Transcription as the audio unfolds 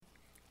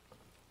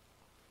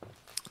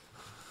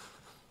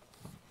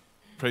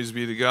Praise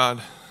be to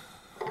God.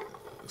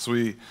 As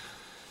we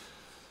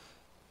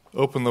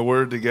open the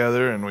Word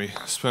together and we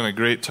spend a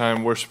great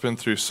time worshiping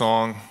through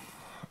song,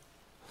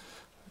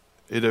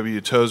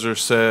 A.W. Tozer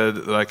said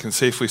that I can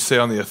safely say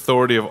on the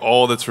authority of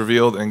all that's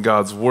revealed in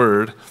God's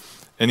Word,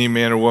 any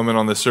man or woman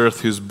on this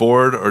earth who's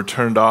bored or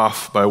turned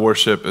off by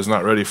worship is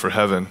not ready for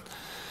heaven.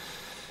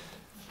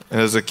 And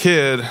as a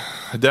kid,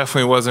 I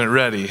definitely wasn't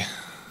ready.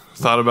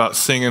 Thought about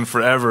singing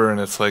forever,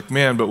 and it's like,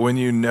 man, but when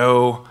you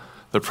know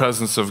the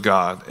presence of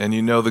God, and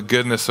you know the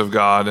goodness of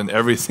God and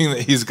everything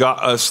that He's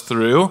got us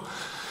through,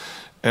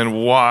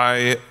 and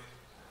why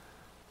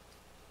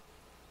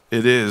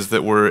it is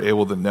that we're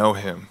able to know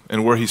Him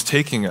and where He's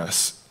taking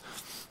us.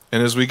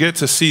 And as we get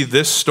to see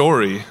this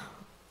story,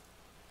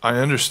 I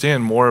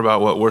understand more about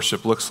what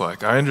worship looks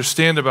like. I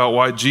understand about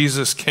why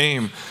Jesus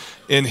came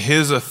in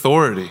His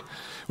authority.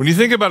 When you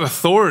think about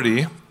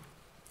authority,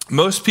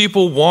 most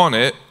people want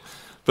it,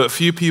 but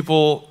few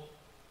people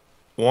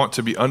want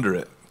to be under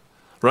it.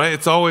 Right?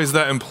 It's always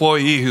that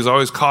employee who's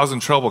always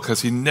causing trouble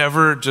because he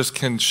never just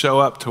can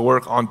show up to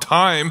work on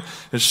time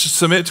and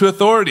submit to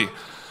authority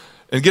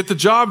and get the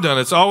job done.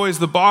 It's always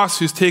the boss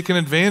who's taking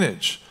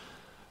advantage,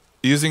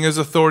 using his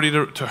authority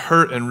to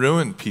hurt and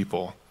ruin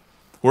people.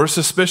 We're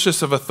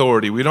suspicious of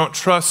authority. We don't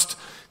trust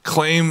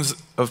claims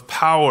of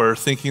power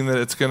thinking that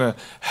it's going to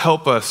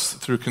help us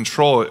through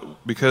control,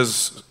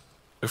 because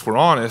if we're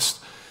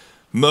honest,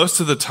 most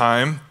of the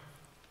time,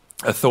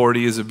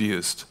 authority is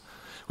abused.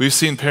 We've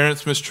seen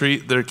parents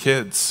mistreat their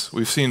kids.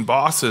 We've seen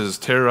bosses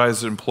terrorize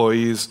their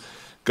employees.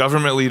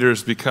 Government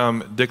leaders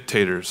become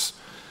dictators.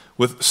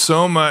 With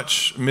so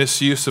much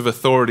misuse of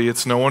authority,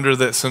 it's no wonder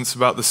that since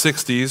about the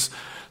 60s,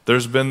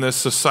 there's been this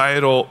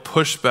societal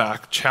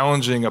pushback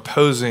challenging,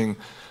 opposing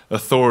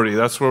authority.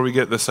 That's where we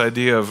get this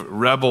idea of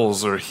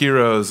rebels or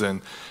heroes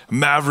and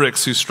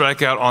mavericks who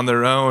strike out on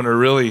their own, or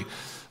really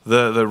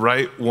the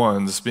right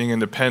ones being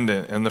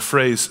independent. And the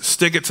phrase,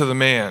 stick it to the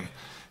man.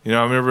 You know,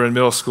 I remember in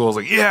middle school, I was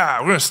like, yeah,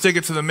 we're going to stick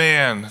it to the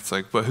man. It's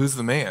like, but who's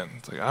the man?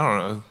 It's like, I don't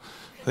know.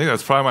 I think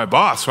that's probably my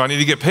boss, so I need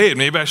to get paid.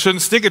 Maybe I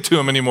shouldn't stick it to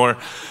him anymore.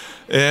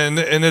 And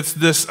it's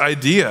this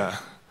idea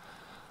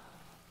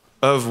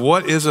of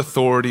what is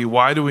authority,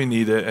 why do we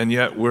need it, and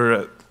yet we're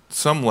at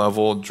some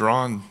level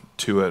drawn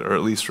to it, or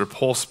at least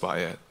repulsed by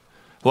it.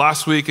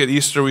 Last week at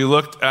Easter, we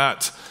looked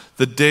at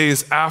the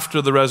days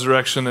after the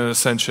resurrection and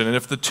ascension, and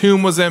if the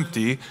tomb was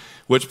empty,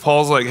 which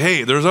Paul's like,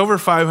 hey, there's over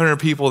 500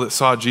 people that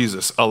saw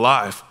Jesus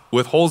alive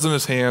with holes in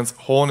his hands,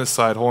 hole in his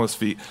side, hole in his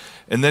feet.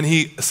 And then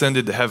he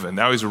ascended to heaven.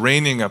 Now he's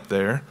reigning up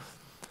there.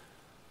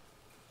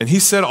 And he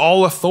said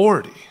all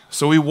authority.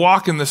 So we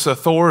walk in this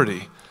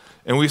authority.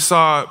 And we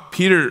saw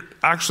Peter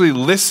actually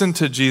listen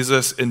to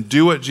Jesus and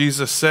do what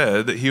Jesus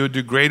said, that he would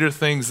do greater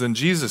things than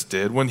Jesus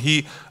did when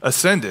he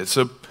ascended.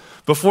 So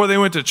before they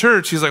went to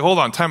church, he's like, hold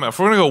on, time out. If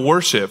we're going to go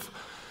worship,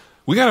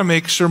 we got to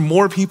make sure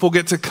more people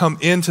get to come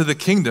into the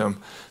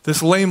kingdom.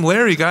 This lame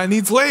Larry guy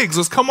needs legs.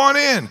 Let's come on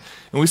in.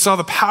 And we saw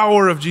the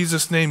power of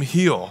Jesus' name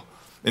heal.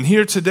 And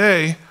here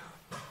today,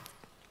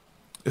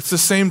 it's the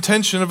same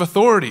tension of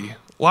authority.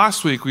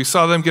 Last week, we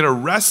saw them get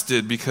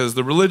arrested because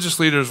the religious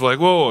leaders were like,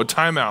 whoa,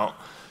 time out.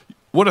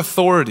 What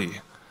authority?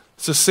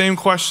 It's the same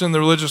question the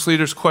religious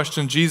leaders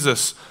questioned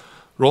Jesus,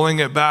 rolling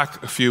it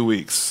back a few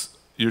weeks.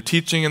 You're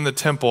teaching in the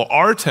temple,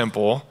 our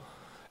temple,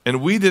 and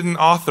we didn't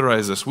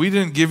authorize this. We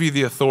didn't give you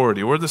the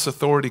authority. Where'd this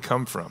authority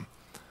come from?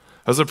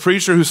 As a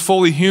preacher who's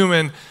fully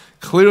human,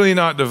 clearly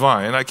not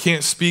divine, I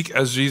can't speak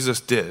as Jesus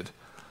did.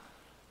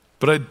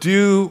 But I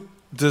do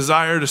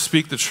desire to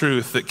speak the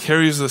truth that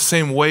carries the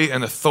same weight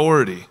and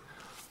authority.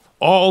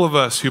 All of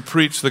us who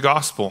preach the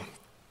gospel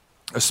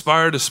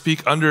aspire to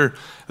speak under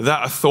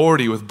that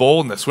authority with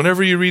boldness.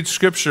 Whenever you read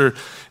scripture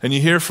and you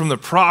hear from the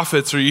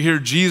prophets, or you hear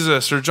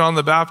Jesus or John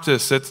the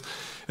Baptist,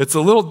 it's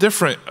a little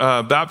different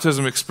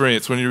baptism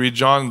experience when you read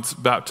John's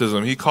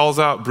baptism. He calls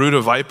out brood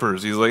of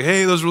vipers. He's like,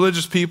 hey, those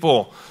religious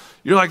people,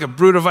 you're like a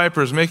brood of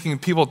vipers making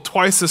people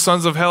twice the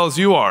sons of hell as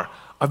you are.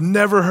 I've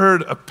never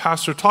heard a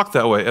pastor talk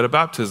that way at a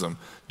baptism.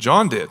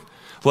 John did.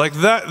 Like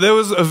that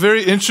was a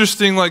very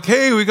interesting, like,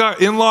 hey, we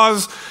got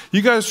in-laws.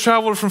 You guys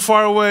traveled from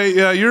far away.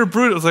 Yeah, you're a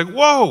brood. It was like,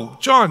 whoa,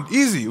 John,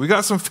 easy. We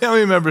got some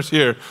family members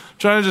here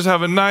trying to just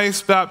have a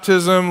nice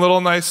baptism,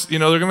 little nice, they're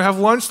going to have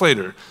lunch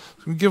later.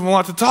 We give them a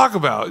lot to talk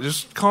about.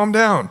 Just calm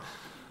down.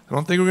 I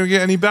don't think we're going to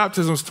get any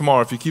baptisms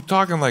tomorrow if you keep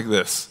talking like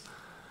this.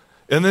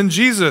 And then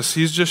Jesus,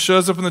 he just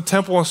shows up in the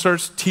temple and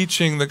starts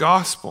teaching the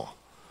gospel.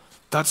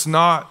 That's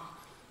not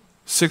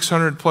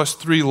 600 plus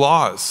 3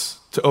 laws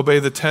to obey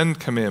the 10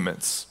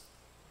 commandments.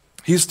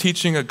 He's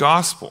teaching a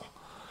gospel.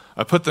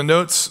 I put the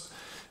notes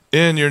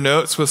in your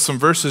notes with some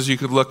verses you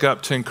could look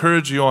up to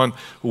encourage you on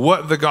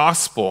what the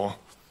gospel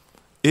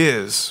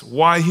is,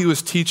 why he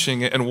was teaching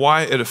it, and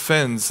why it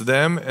offends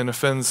them and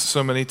offends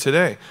so many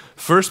today.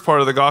 First part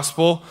of the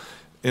gospel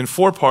in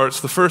 4 parts.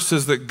 The first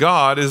is that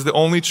God is the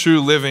only true,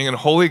 living, and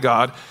holy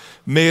God,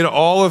 made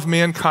all of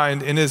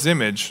mankind in his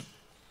image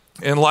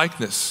and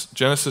likeness.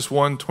 Genesis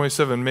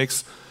 1:27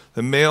 makes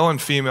the male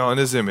and female in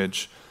his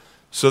image,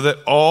 so that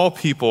all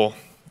people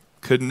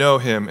could know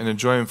him and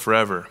enjoy him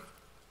forever.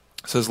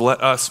 It says,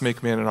 let us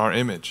make man in our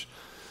image.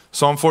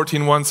 Psalm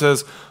 14:1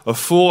 says, a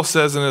fool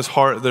says in his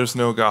heart, there's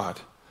no God.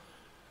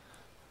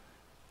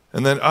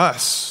 And then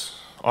us,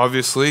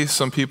 obviously,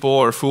 some people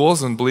are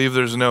fools and believe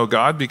there's no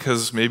God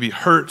because maybe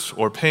hurt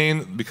or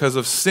pain because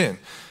of sin.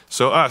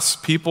 So us,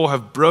 people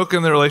have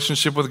broken their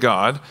relationship with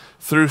God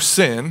through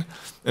sin,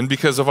 and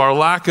because of our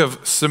lack of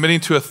submitting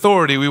to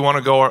authority, we want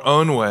to go our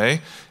own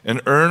way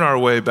and earn our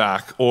way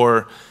back,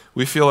 or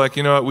we feel like,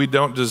 you know what, we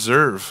don't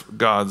deserve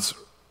God's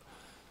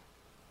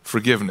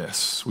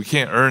forgiveness. We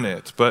can't earn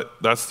it, but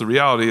that's the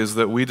reality, is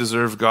that we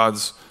deserve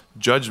God's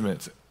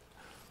judgment.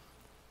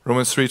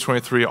 Romans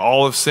 3:23,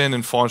 all have sinned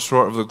and fallen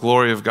short of the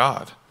glory of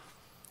God.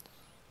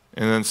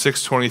 And then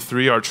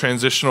 6:23, our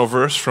transitional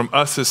verse from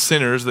us as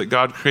sinners that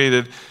God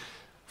created,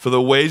 for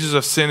the wages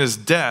of sin is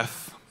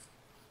death,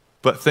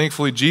 but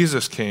thankfully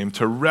Jesus came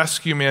to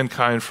rescue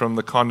mankind from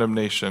the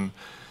condemnation.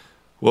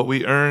 What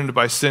we earned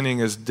by sinning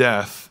is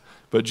death,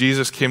 but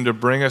Jesus came to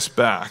bring us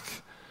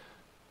back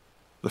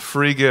the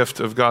free gift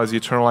of God's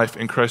eternal life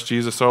in Christ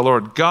Jesus our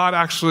Lord. God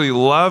actually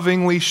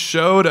lovingly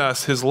showed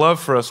us his love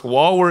for us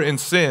while we're in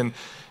sin.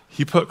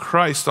 He put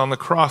Christ on the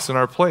cross in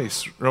our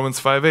place, Romans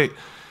 5:8.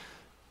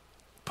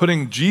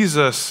 Putting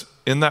Jesus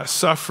in that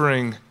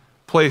suffering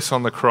place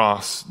on the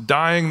cross,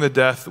 dying the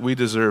death we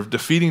deserve,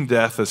 defeating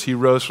death as he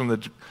rose from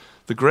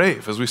the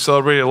grave, as we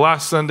celebrated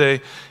last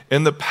Sunday,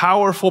 in the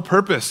powerful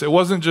purpose. It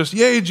wasn't just,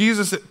 yay,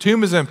 Jesus'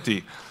 tomb is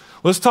empty.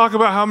 Let's talk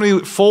about how many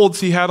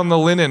folds he had on the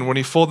linen when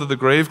he folded the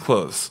grave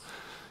clothes.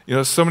 You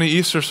know, so many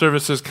Easter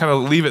services kind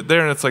of leave it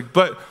there, and it's like,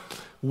 but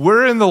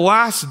we're in the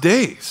last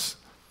days.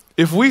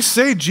 If we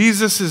say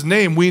Jesus'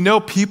 name, we know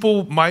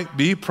people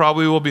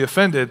probably will be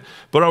offended,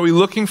 but are we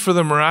looking for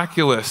the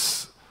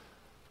miraculous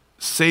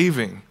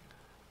saving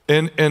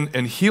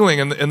and healing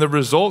and the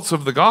results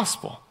of the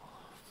gospel?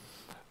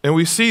 And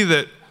we see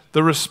that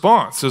the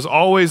response is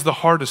always the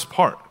hardest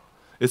part.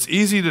 It's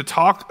easy to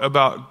talk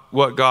about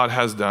what God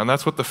has done.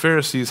 That's what the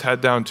Pharisees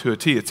had down to a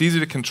T. It's easy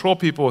to control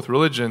people with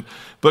religion,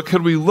 but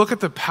could we look at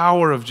the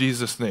power of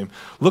Jesus' name,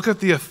 look at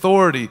the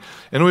authority,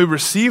 and we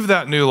receive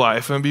that new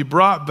life and be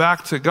brought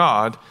back to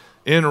God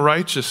in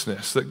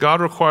righteousness, that God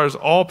requires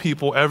all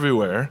people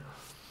everywhere,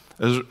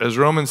 as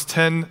Romans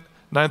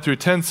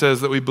 10:9-10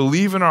 says, that we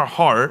believe in our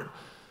heart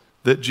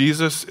that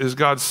Jesus is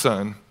God's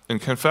Son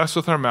and confess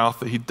with our mouth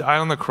that he died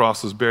on the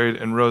cross, was buried,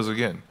 and rose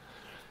again.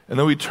 And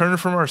then we turn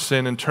from our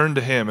sin and turn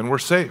to him, and we're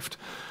saved.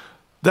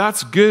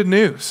 That's good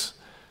news.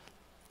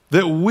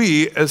 That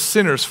we, as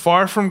sinners,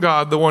 far from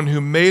God, the one who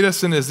made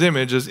us in his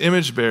image, as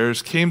image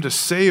bearers, came to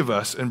save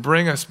us and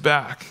bring us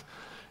back.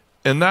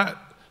 And that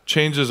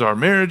changes our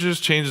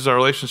marriages, changes our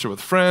relationship with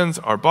friends,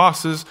 our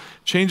bosses,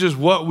 changes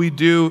what we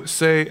do,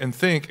 say, and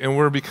think, and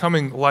we're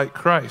becoming like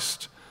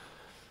Christ.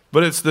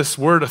 But it's this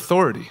word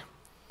authority,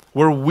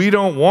 where we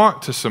don't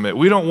want to submit.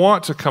 We don't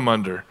want to come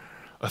under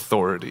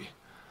authority.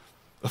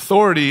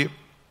 Authority,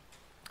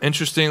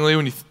 interestingly,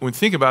 when you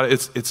think about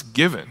it, it's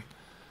given.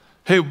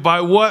 Hey, by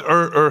what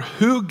or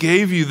who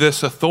gave you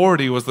this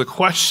authority was the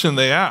question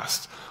they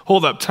asked.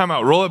 Hold up, time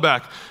out, roll it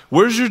back.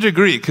 Where's your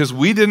degree? Because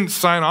we didn't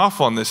sign off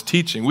on this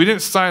teaching. We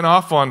didn't sign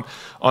off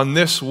on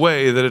this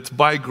way that it's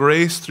by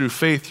grace through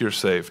faith you're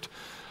saved.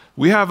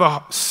 We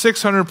have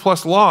 600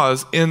 plus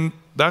laws, and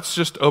that's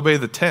just obey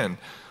the 10.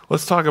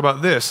 Let's talk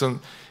about this. And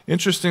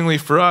interestingly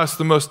for us,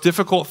 the most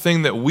difficult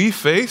thing that we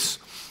face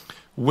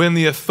when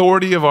the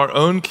authority of our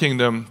own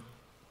kingdom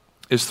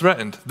is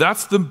threatened.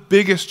 That's the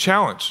biggest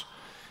challenge.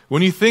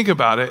 When you think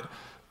about it,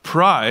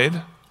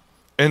 pride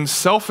and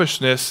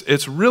selfishness,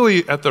 it's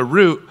really at the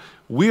root,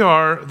 we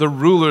are the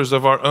rulers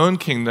of our own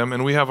kingdom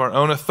and we have our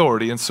own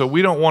authority, and so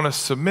we don't want to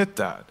submit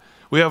that.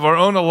 We have our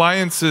own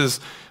alliances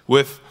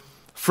with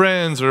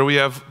friends, or we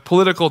have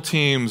political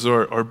teams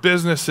or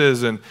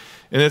businesses, and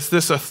it's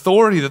this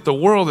authority that the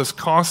world is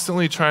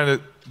constantly trying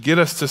to get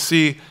us to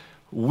see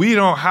we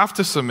don't have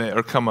to submit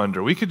or come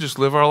under. We could just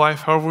live our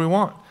life however we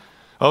want.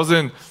 I was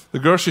in the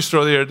grocery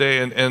store the other day,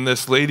 and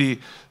this lady,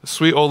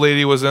 sweet old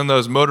lady, was in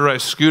those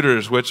motorized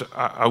scooters, which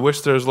I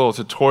wish there was a little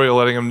tutorial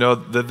letting them know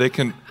that they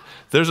can,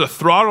 there's a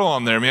throttle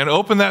on there, man.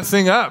 Open that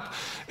thing up.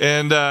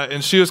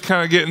 And she was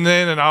kind of getting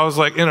in, and I was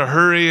like in a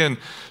hurry, and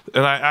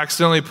I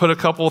accidentally put a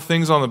couple of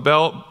things on the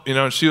belt,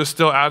 and she was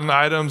still adding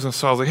items, and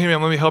so I was like, hey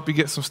man, let me help you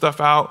get some stuff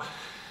out.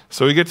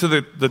 So we get to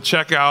the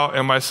checkout,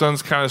 and my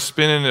son's kind of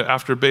spinning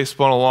after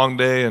baseball on a long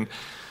day,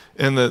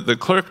 and the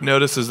clerk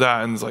notices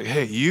that and is like,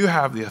 hey, you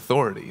have the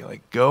authority.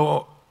 Like,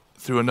 go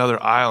through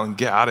another aisle and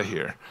get out of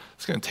here.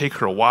 It's going to take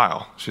her a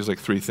while. She has like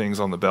 3 things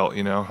on the belt,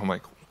 I'm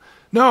like,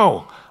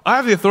 no, I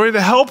have the authority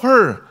to help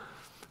her.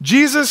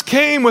 Jesus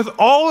came with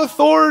all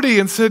authority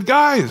and said,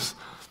 guys,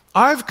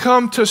 I've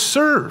come to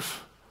serve.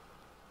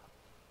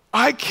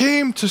 I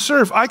came to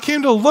serve. I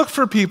came to look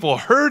for people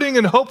hurting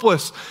and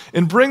hopeless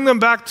and bring them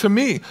back to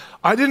me.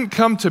 I didn't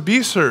come to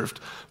be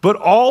served. But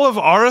all of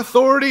our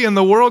authority in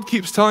the world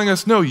keeps telling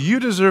us, no, you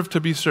deserve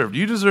to be served.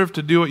 You deserve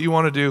to do what you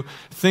want to do,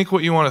 think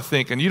what you want to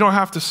think, and you don't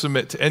have to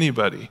submit to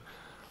anybody,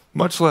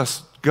 much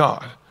less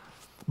God.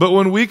 But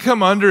when we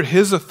come under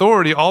his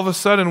authority, all of a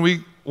sudden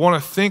we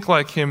want to think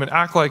like him and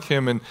act like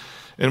him.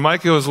 And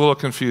Micah was a little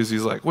confused.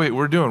 He's like, wait,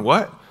 we're doing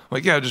what? I'm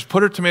like, yeah, just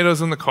put her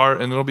tomatoes in the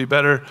cart and it'll be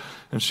better.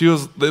 And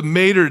it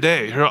made her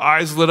day. Her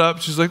eyes lit up.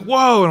 She's like,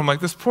 whoa. And I'm like,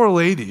 this poor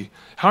lady.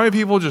 How many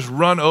people just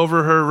run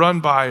over her,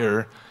 run by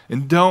her,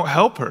 and don't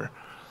help her?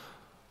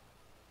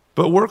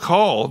 But we're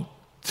called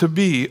to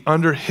be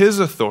under his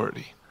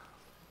authority.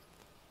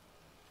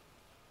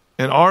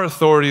 And our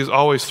authority is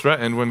always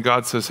threatened when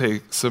God says,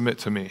 hey, submit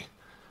to me.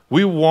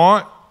 We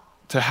want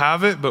to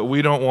have it, but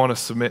we don't want to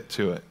submit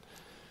to it.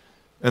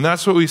 And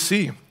that's what we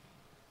see.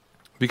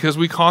 Because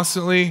we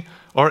constantly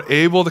are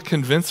able to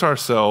convince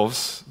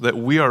ourselves that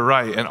we are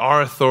right and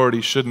our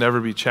authority should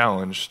never be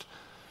challenged,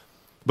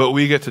 but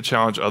we get to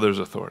challenge others'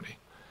 authority.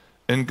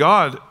 And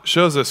God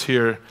shows us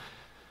here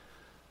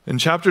in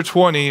chapter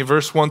 20,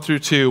 verse 1 through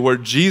 2, where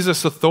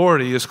Jesus'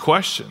 authority is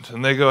questioned.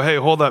 And they go, hey,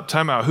 hold up,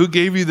 time out. Who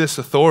gave you this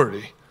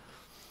authority?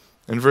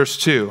 In verse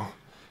 2.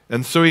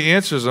 And so he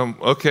answers them,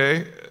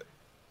 okay,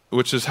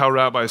 which is how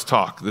rabbis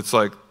talk. It's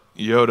like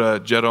Yoda,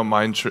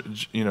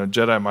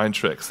 Jedi mind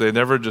tricks. They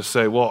never just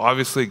say, well,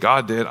 obviously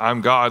God did.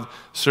 I'm God.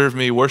 Serve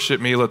me, worship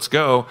me, let's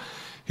go.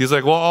 He's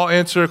like, well, I'll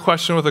answer a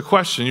question with a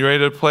question. You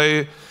ready to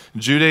play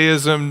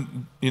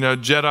Judaism,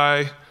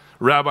 Jedi,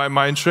 rabbi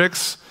mind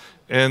tricks?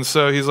 And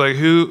so he's like,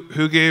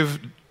 who gave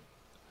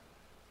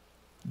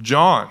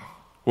John?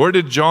 Where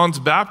did John's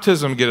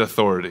baptism get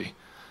authority?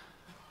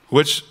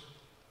 Which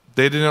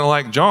they didn't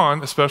like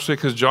John, especially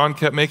because John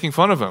kept making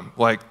fun of him.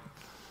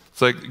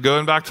 It's like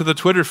going back to the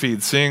Twitter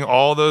feed, seeing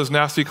all those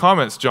nasty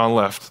comments John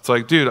left. It's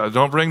like, dude,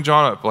 don't bring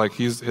John up. Like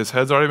his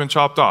head's already been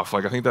chopped off.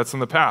 Like I think that's in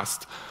the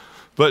past.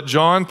 But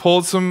John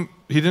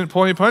he didn't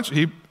pull any punch.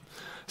 He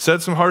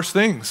said some harsh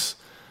things.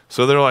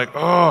 So they're like,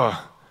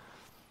 oh.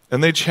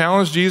 And they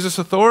challenge Jesus'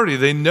 authority.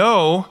 They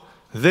know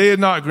they had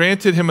not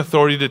granted him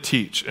authority to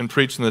teach and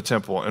preach in the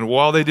temple. And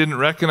while they didn't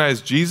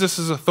recognize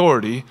Jesus'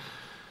 authority,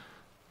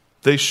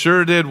 they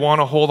sure did want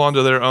to hold on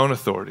to their own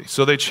authority.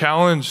 So they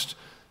challenged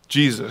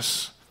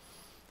Jesus.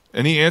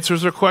 And he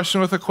answers their question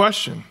with a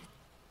question.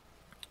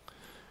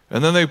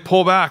 And then they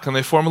pull back and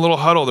they form a little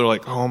huddle. They're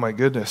like, oh my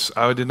goodness,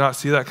 I did not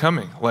see that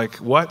coming. Like,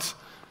 what?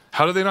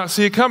 How did they not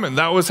see it coming?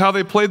 That was how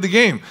they played the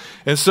game.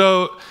 And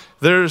so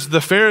there's the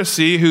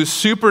Pharisee who's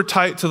super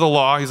tight to the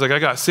law. He's like, I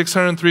got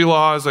 603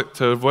 laws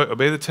to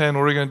obey the 10.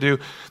 What are we going to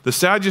do? The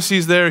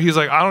Sadducee's there. He's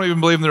like, I don't even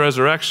believe in the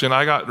resurrection.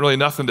 I got really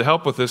nothing to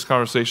help with this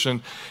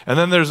conversation. And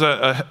then there's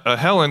a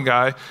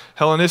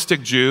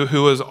Hellenistic Jew,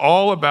 who was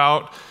all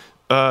about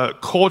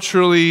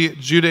culturally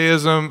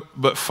Judaism,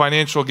 but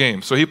financial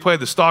gain. So he played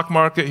the stock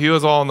market. He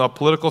was all in the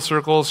political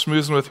circles,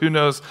 schmoozing with who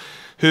knows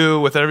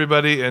who, with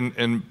everybody,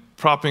 and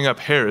propping up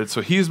Herod. So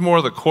he's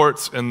more the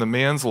courts and the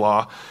man's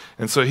law.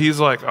 And so he's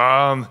like, you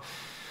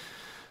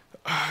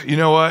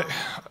know what?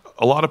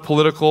 A lot of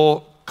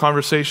political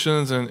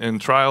conversations and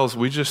trials,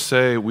 we just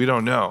say, we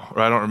don't know,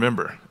 or I don't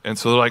remember. And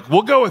so they're like,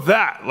 we'll go with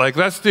that. Like,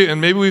 let's do, and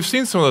maybe we've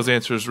seen some of those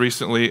answers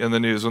recently in the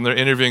news when they're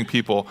interviewing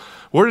people.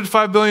 Where did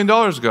 $5 billion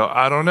go?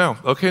 I don't know.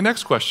 Okay,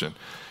 next question.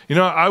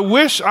 I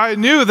wish I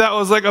knew that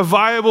was like a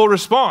viable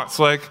response.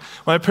 Like,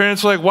 my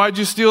parents were like, why'd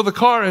you steal the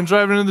car and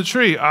drive it into the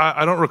tree?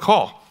 I don't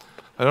recall.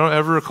 I don't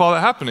ever recall that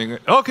happening.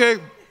 Okay,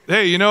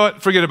 hey, you know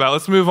what? Forget about it.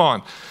 Let's move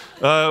on.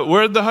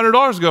 Where did the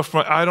 $100 go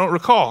from? I don't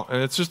recall.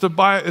 And it's just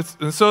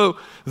and so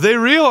they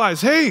realize,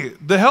 hey,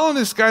 the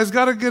Hellenist guy's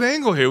got a good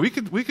angle here. We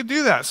could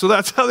do that. So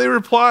that's how they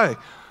reply.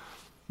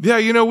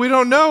 Yeah, we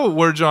don't know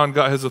where John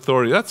got his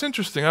authority. That's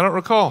interesting. I don't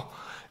recall.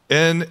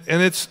 And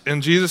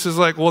Jesus is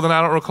like, well, then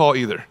I don't recall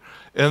either.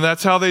 And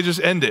that's how they just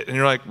end it. And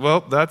you're like,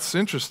 well, that's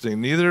interesting.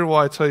 Neither will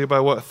I tell you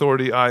by what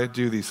authority I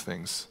do these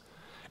things.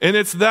 And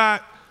it's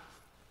that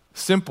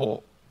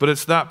simple, but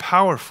it's that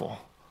powerful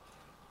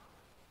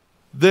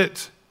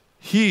that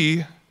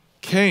he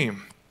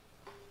came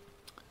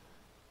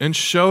and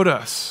showed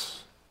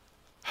us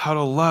how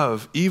to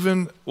love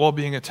even while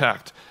being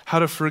attacked, how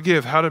to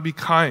forgive, how to be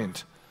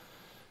kind.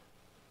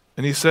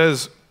 And he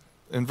says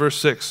in verse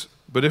 6,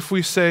 but if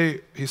we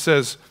say, he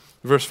says,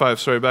 verse 5,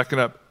 sorry, backing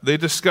up, they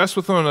discuss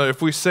with one another,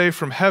 if we say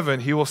from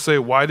heaven, he will say,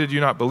 why did you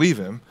not believe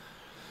him?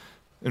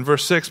 In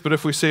verse 6, but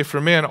if we say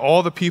from man,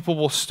 all the people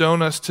will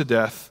stone us to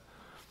death,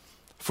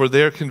 for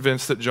they're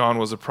convinced that John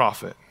was a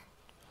prophet.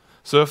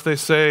 So if they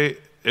say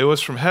it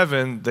was from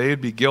heaven, they'd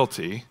be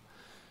guilty.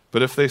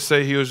 But if they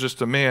say he was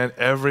just a man,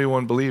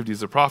 everyone believed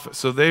he's a prophet.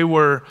 So they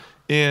were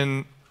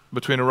in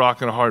between a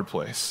rock and a hard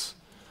place.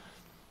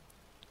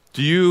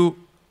 Do you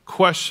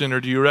question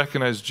or do you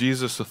recognize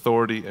Jesus'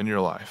 authority in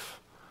your life?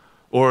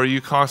 Or are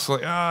you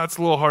constantly, it's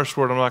a little harsh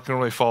word, I'm not going to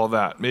really follow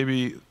that.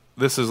 Maybe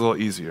this is a little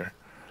easier.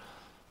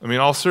 I mean,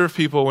 I'll serve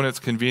people when it's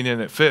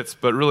convenient and it fits,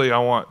 but really I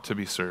want to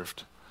be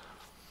served.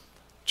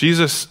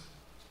 Jesus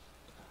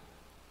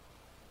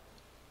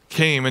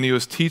came and he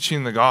was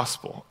teaching the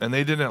gospel, and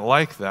they didn't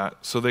like that,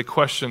 so they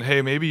questioned,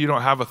 hey, maybe you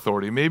don't have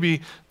authority.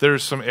 Maybe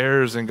there's some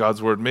errors in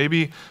God's word.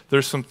 Maybe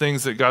there's some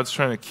things that God's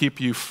trying to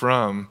keep you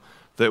from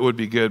that would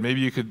be good. Maybe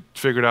you could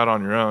figure it out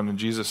on your own. And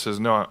Jesus says,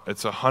 no,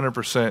 it's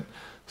 100%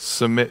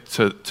 submit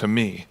to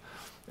me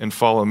and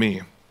follow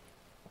me.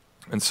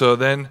 And so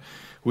then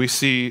we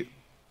see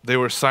they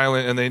were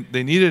silent, and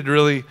they needed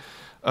really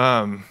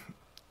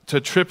to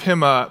trip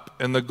him up,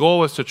 and the goal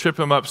was to trip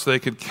him up so they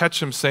could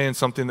catch him saying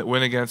something that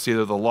went against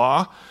either the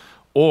law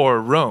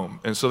or Rome.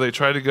 And so they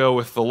tried to go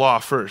with the law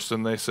first,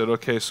 and they said,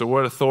 okay, so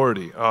what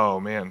authority? Oh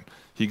man,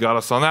 he got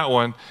us on that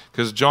one,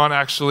 because John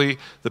actually,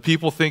 the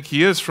people think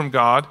he is from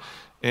God,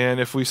 and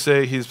if we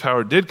say his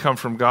power did come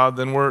from God,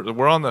 then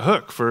we're on the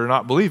hook for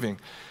not believing.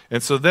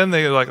 And so then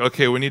they're like,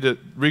 okay, we need to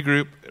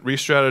regroup,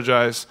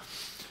 re-strategize.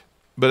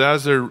 But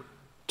as they're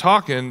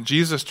talking,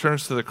 Jesus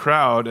turns to the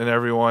crowd and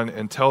everyone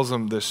and tells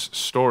them this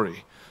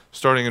story.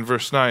 Starting in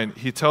verse 9,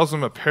 he tells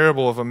them a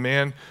parable of a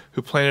man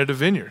who planted a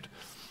vineyard.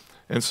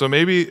 And so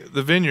maybe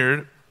the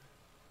vineyard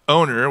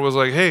owner was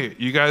like, hey,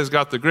 you guys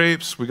got the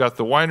grapes, we got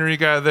the winery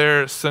guy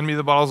there, send me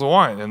the bottles of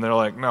wine. And they're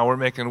like, no, we're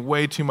making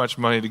way too much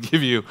money to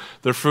give you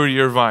the fruit of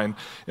your vine.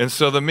 And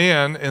so the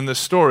man in the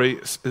story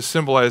is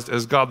symbolized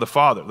as God the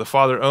Father. The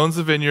Father owns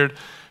the vineyard,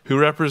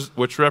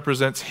 which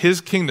represents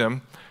his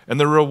kingdom and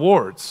the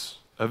rewards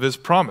of his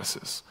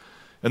promises.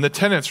 And the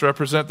tenants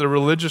represent the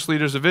religious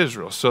leaders of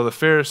Israel. So the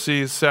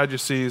Pharisees,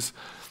 Sadducees,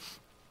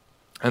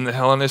 and the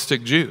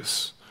Hellenistic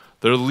Jews.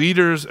 They're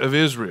leaders of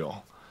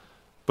Israel,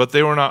 but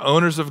they were not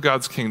owners of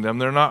God's kingdom.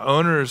 They're not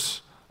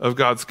owners of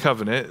God's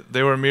covenant.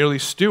 They were merely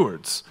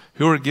stewards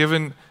who were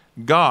given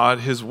God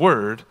his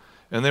word,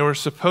 and they were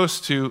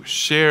supposed to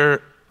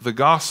share the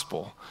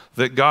gospel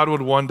that God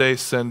would one day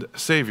send a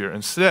Savior.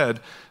 Instead,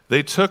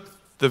 they took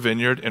the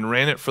vineyard and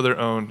ran it for their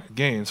own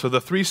gain. So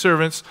the three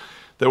servants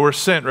that were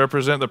sent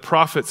represent the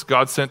prophets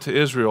God sent to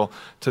Israel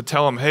to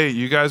tell them, hey,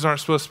 you guys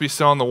aren't supposed to be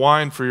selling the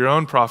wine for your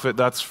own profit.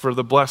 That's for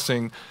the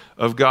blessing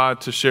of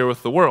God to share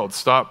with the world.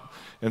 Stop.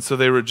 And so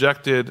they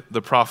rejected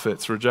the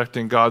prophets,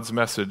 rejecting God's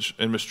message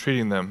and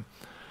mistreating them.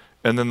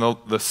 And then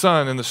the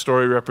Son in the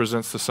story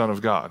represents the Son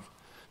of God.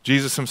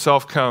 Jesus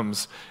himself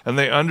comes, and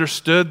they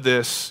understood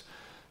this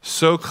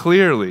so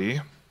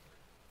clearly.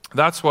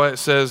 That's why it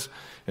says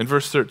in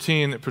verse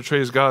 13, it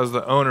portrays God as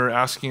the owner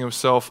asking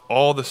himself,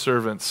 all the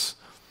servants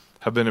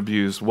have been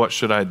abused. What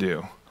should I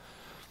do?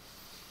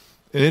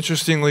 And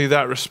interestingly,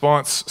 that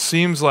response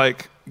seems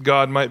like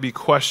God might be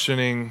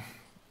questioning,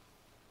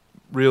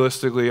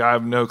 realistically, I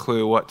have no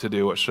clue what to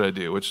do. What should I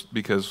do?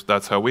 Because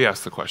that's how we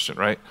ask the question,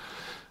 right?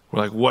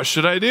 We're like, what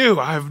should I do?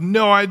 I have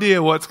no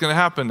idea what's going to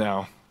happen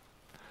now.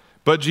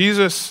 But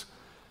Jesus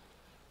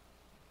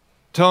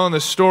telling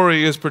this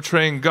story is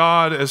portraying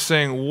God as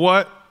saying,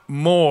 what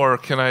more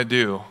can I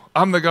do?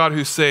 I'm the God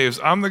who saves.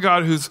 I'm the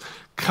God who's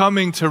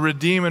coming to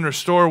redeem and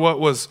restore what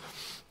was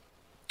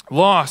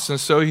lost. And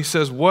so he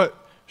says, what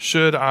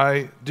should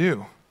I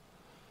do?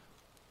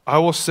 I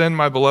will send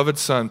my beloved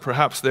Son.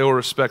 Perhaps they will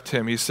respect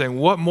him. He's saying,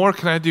 what more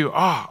can I do?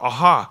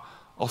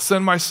 I'll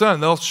send my Son.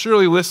 They'll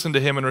surely listen to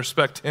him and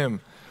respect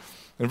him.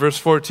 In verse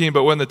 14,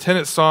 but when the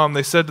tenants saw him,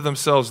 they said to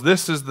themselves,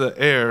 this is the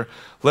heir.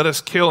 Let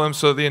us kill him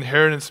so the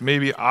inheritance may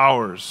be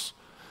ours.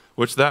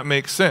 Which that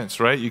makes sense,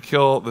 right? You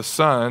kill the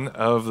son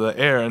of the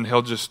heir and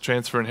he'll just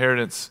transfer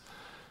inheritance.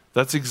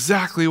 That's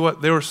exactly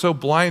what they were so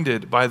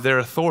blinded by their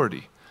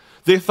authority.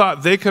 They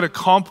thought they could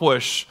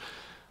accomplish,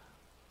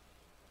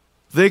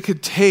 they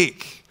could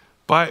take,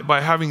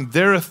 by having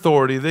their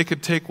authority, they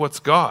could take what's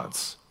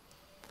God's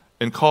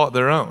and call it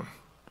their own.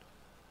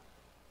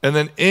 And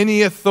then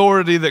any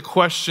authority that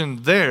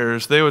questioned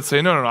theirs, they would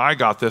say, no, I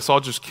got this. I'll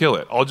just kill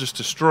it. I'll just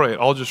destroy it.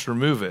 I'll just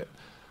remove it.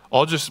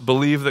 I'll just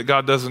believe that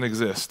God doesn't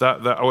exist.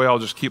 That way I'll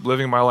just keep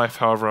living my life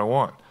however I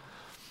want.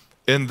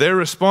 In their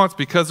response,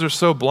 because they're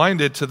so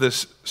blinded to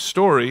this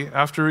story,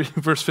 after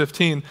reading verse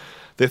 15,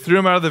 they threw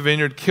him out of the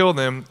vineyard, killed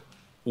him.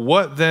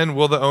 What then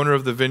will the owner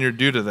of the vineyard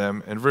do to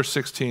them? In verse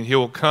 16, he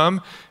will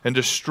come and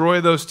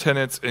destroy those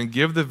tenants and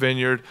give the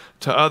vineyard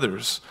to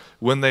others.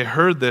 When they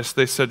heard this,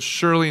 they said,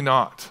 surely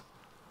not.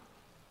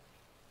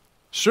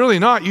 Surely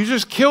not. You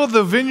just killed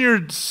the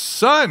vineyard's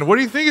son. What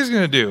do you think he's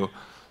going to do?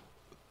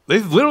 They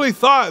literally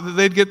thought that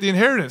they'd get the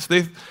inheritance.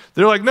 They're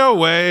like, no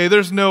way.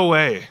 There's no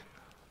way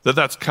that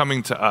that's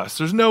coming to us.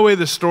 There's no way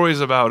this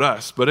story's about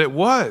us. But it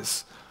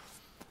was.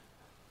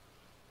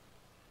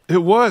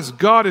 It was.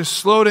 God is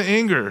slow to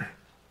anger,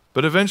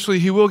 but eventually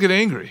he will get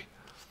angry.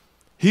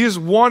 He is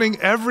wanting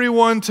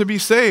everyone to be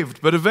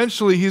saved, but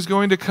eventually he's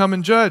going to come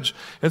and judge.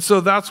 And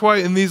so that's why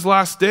in these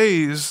last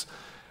days,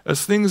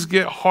 as things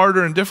get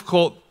harder and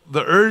difficult,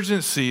 the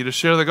urgency to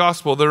share the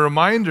gospel, the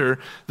reminder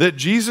that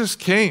Jesus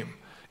came.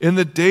 In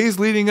the days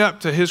leading up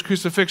to his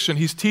crucifixion,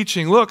 he's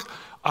teaching, look,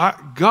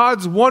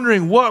 God's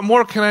wondering, what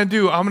more can I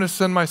do? I'm going to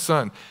send my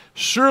son.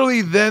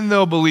 Surely then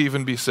they'll believe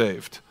and be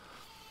saved.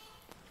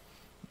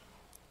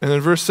 And in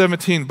verse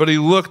 17, but he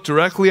looked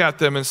directly at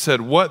them and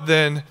said, what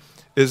then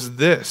is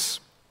this?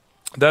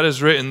 That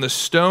is written, the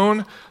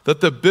stone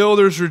that the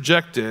builders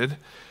rejected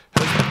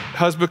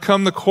has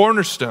become the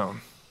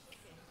cornerstone.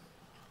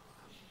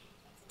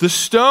 The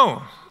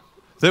stone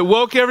that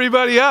woke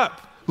everybody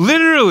up.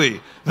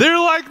 Literally. They're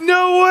like,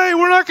 no way,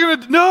 we're not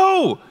going to,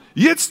 no.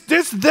 It's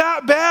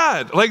that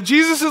bad. Like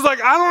Jesus is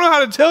like, I don't know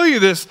how to tell you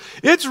this.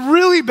 It's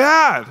really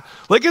bad.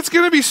 Like it's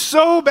going to be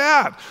so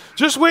bad.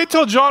 Just wait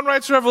till John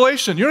writes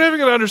Revelation. You're not even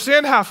going to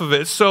understand half of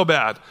it. It's so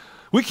bad.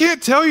 We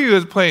can't tell you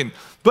it's plain,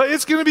 but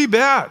it's going to be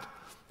bad.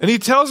 And he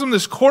tells him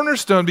this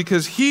cornerstone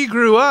because he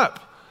grew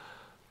up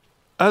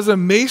as a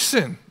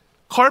mason,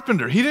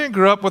 carpenter. He didn't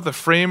grow up with a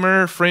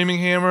framing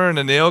hammer, and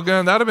a nail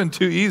gun. That would have been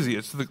too easy.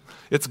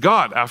 It's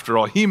God, after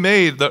all. He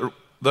made the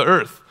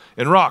earth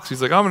and rocks.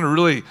 He's like, I'm going to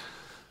really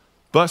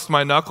bust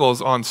my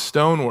knuckles on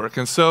stonework.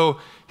 And so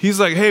he's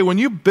like, hey, when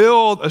you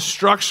build a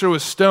structure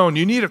with stone,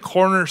 you need a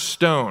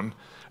cornerstone.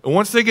 And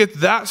once they get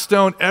that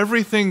stone,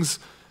 everything's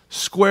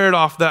squared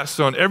off that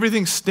stone.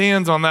 Everything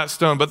stands on that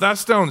stone. But that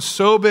stone's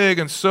so big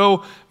and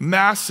so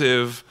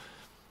massive,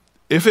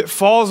 if it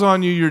falls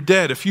on you, you're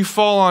dead. If you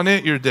fall on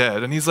it, you're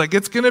dead. And he's like,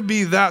 it's going to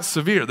be that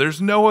severe.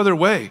 There's no other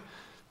way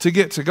to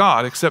get to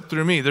God except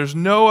through me. There's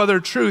no other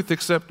truth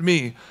except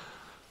me.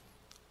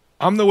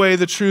 I'm the way,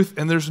 the truth,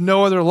 and there's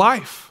no other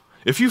life.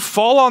 If you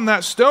fall on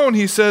that stone,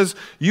 he says,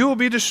 you will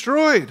be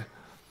destroyed.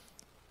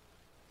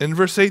 In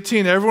verse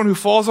 18, everyone who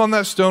falls on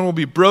that stone will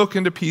be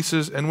broken to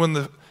pieces, and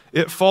when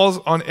it falls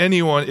on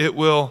anyone, it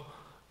will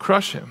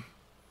crush him.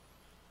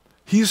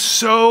 He's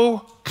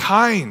so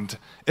kind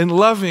and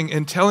loving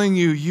and telling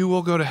you, you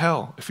will go to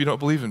hell if you don't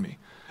believe in me.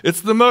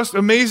 It's the most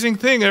amazing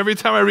thing every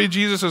time I read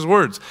Jesus'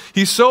 words.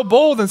 He's so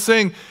bold in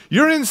saying,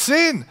 you're in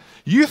sin.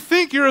 You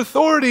think your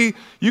authority,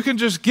 you can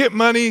just get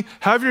money,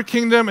 have your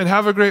kingdom, and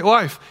have a great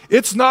life.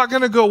 It's not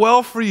going to go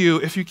well for you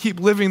if you keep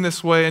living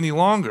this way any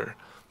longer.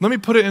 Let me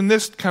put it in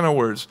this kind of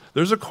words.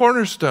 There's a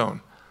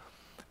cornerstone.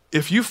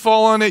 If you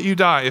fall on it, you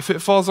die. If it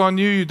falls on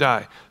you, you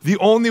die. The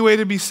only way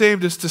to be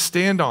saved is to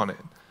stand on it.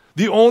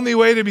 The only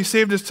way to be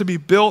saved is to be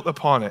built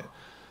upon it.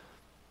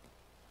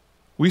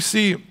 We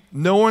see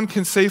no one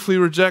can safely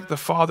reject the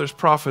Father's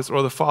prophets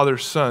or the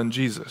Father's Son,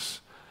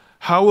 Jesus.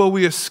 How will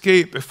we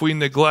escape if we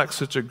neglect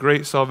such a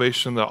great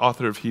salvation, the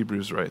author of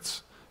Hebrews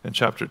writes in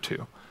chapter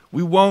 2?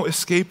 We won't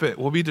escape it.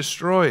 We'll be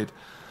destroyed.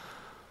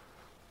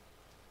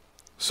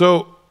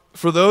 So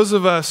for those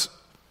of us,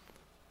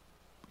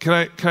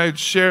 can I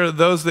share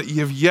those that you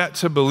have yet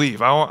to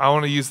believe? I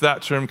want to use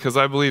that term because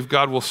I believe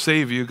God will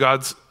save you.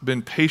 God's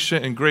been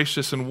patient and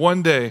gracious, and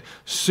one day,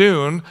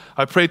 soon,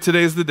 I pray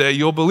today's the day,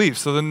 you'll believe.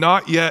 So the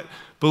not yet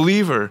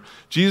believer,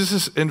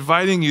 Jesus is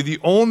inviting you. The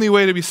only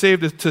way to be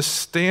saved is to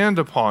stand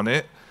upon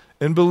it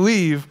and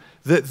believe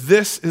that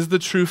this is the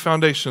true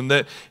foundation,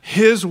 that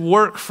his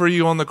work for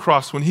you on the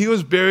cross, when he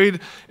was buried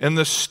in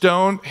the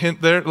stone,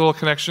 hint there, little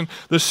connection,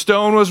 the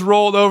stone was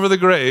rolled over the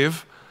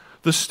grave,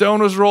 the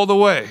stone was rolled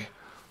away.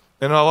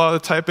 And a lot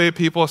of the type A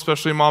people,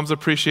 especially moms,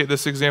 appreciate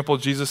this example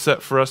Jesus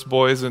set for us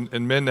boys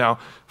and men now.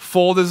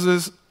 Fold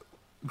his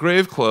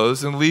grave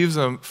clothes and leaves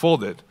them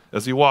folded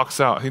as he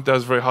walks out. He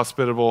does very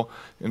hospitable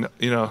and,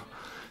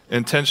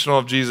 intentional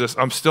of Jesus.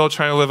 I'm still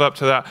trying to live up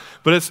to that.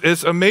 But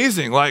it's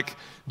amazing. Like,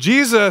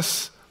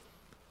 Jesus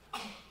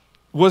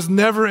was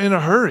never in a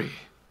hurry.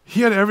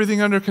 He had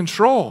everything under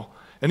control.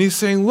 And he's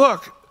saying,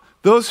 look,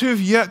 those who have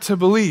yet to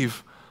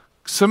believe,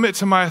 submit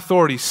to my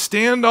authority.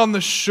 Stand on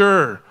the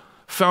sure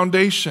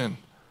foundation.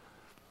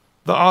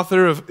 The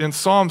author in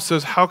Psalms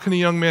says, how can a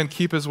young man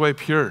keep his way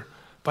pure?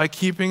 By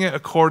keeping it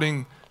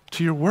according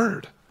to your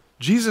word.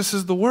 Jesus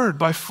is the word.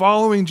 By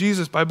following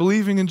Jesus, by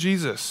believing in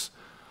Jesus.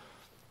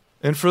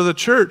 And for the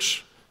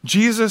church,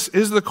 Jesus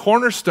is the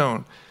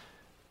cornerstone.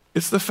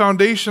 It's the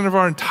foundation of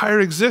our entire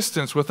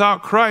existence.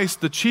 Without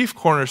Christ, the chief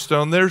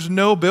cornerstone, there's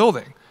no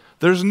building.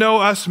 There's no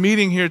us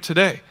meeting here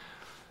today.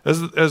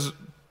 As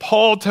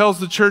Paul tells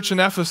the church in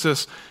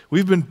Ephesus,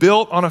 we've been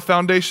built on a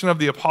foundation of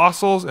the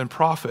apostles and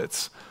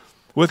prophets,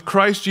 with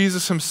Christ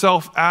Jesus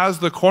himself as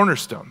the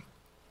cornerstone.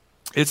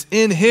 It's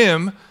in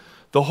him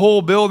the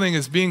whole building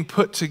is being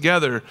put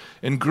together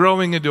and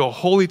growing into a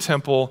holy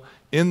temple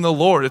in the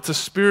Lord. It's a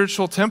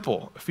spiritual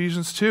temple,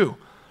 Ephesians 2.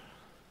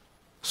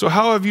 So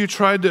how have you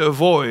tried to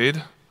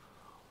avoid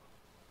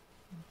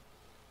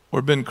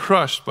or been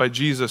crushed by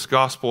Jesus'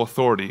 gospel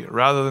authority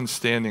rather than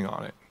standing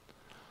on it?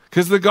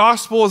 Because the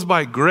gospel is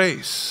by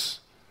grace,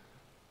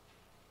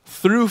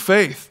 through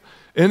faith.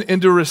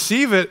 And to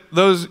receive it,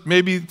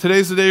 maybe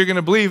today's the day you're going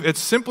to believe, it's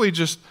simply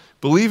just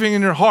believing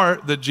in your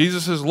heart that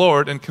Jesus is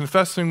Lord and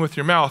confessing with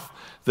your mouth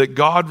that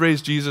God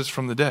raised Jesus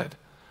from the dead.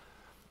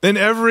 And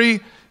every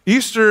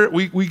Easter,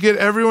 we get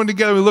everyone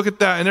together, we look at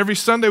that, and every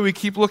Sunday we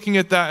keep looking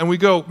at that, and we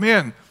go,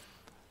 man,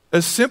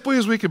 as simply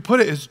as we could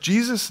put it, is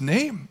Jesus'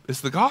 name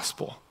is the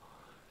gospel.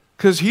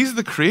 Because he's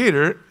the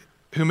creator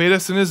who made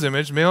us in his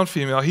image, male and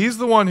female. He's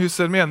the one who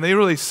said, man, they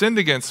really sinned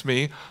against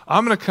me.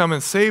 I'm going to come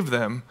and save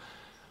them.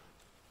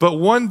 But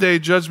one day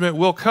judgment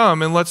will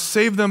come, and let's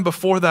save them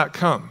before that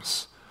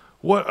comes.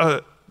 What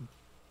a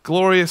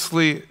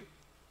gloriously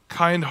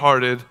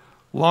kind-hearted,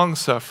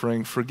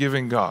 long-suffering,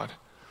 forgiving God.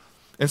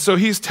 And so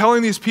he's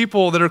telling these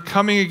people that are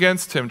coming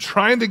against him,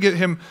 trying to get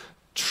him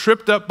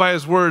tripped up by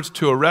his words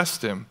to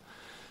arrest him.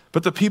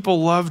 But the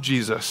people love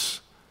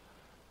Jesus.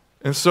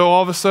 And so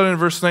all of a sudden in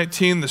verse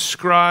 19, the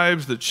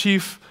scribes, the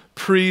chief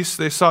priests,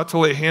 they sought to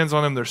lay hands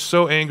on him. They're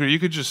so angry. You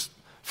could just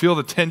feel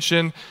the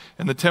tension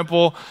in the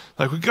temple.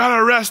 Like, we got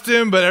to arrest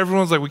him, but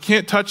everyone's like, we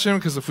can't touch him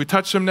because if we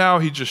touch him now,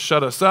 he just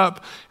shut us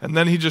up. And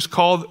then he just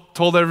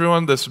told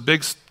everyone this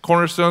big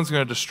cornerstone is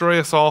going to destroy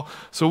us all.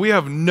 So we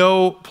have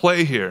no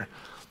play here.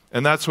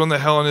 And that's when the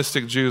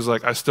Hellenistic Jews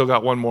like, I still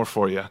got one more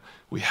for you.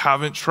 We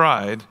haven't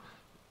tried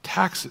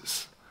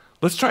taxes.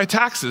 Let's try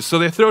taxes. So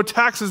they throw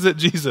taxes at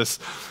Jesus,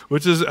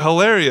 which is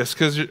hilarious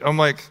because I'm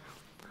like,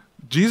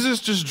 Jesus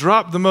just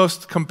dropped the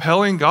most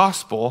compelling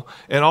gospel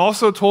and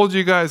also told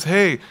you guys,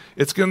 hey,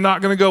 it's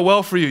not going to go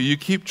well for you. You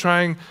keep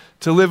trying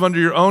to live under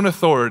your own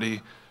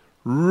authority,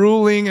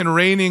 ruling and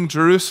reigning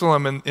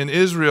Jerusalem and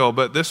Israel,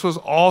 but this was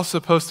all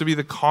supposed to be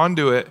the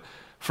conduit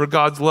for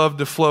God's love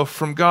to flow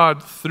from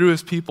God through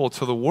his people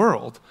to the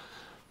world.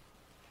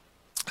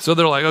 So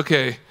they're like,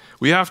 okay,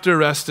 we have to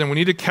arrest him. We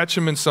need to catch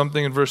him in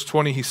something. In verse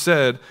 20, he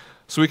said,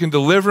 so we can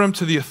deliver him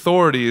to the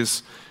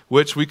authorities,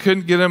 which we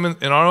couldn't get him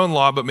in our own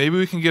law, but maybe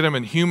we can get him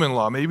in human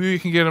law. Maybe we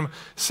can get him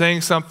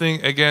saying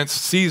something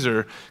against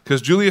Caesar,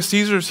 because Julius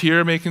Caesar's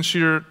here making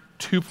sure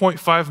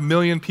 2.5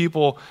 million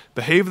people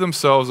behave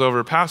themselves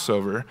over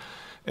Passover.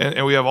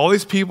 And we have all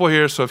these people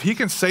here, so if he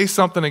can say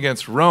something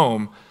against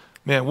Rome,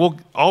 man,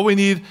 all we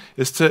need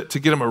is to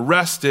get him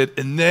arrested,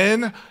 and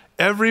then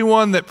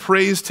everyone that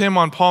praised him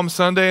on Palm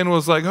Sunday and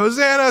was like,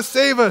 Hosanna,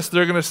 save us,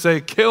 they're going to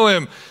say, kill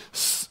him,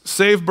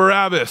 save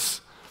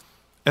Barabbas.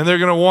 And they're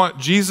going to want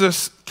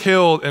Jesus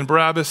killed and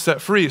Barabbas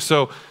set free.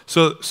 So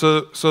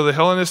the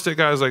Hellenistic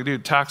guy is like,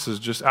 dude, taxes,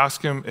 just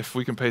ask him if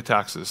we can pay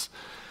taxes.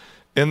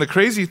 And the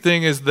crazy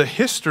thing is the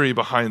history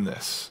behind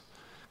this.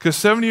 Because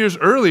 70 years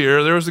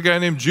earlier, there was a guy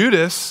named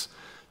Judas.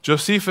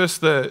 Josephus,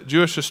 the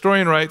Jewish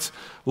historian, writes,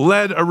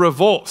 led a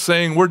revolt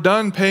saying, we're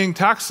done paying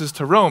taxes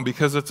to Rome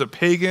because it's a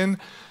pagan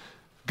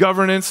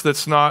governance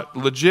that's not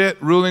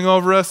legit ruling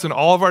over us, and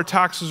all of our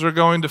taxes are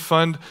going to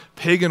fund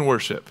pagan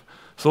worship.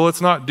 So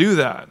let's not do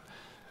that.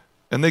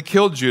 And they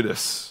killed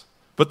Judas.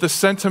 But the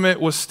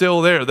sentiment was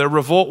still there. Their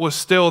revolt was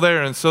still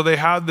there. And so they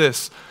had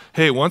this,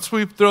 hey, once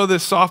we throw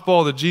this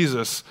softball to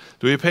Jesus,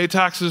 do we pay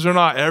taxes or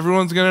not?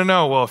 Everyone's going to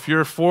know, well, if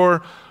you're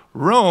for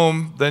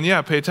Rome, then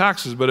yeah, pay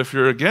taxes. But if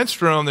you're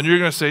against Rome, then you're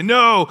going to say,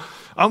 no,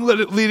 I'm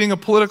leading a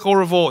political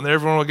revolt. And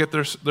everyone will get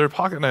their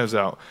pocket knives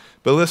out.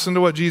 But listen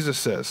to what Jesus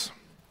says.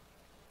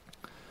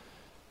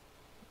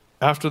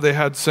 After they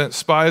had sent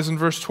spies in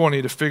verse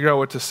 20 to figure out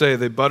what to say,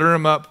 they butter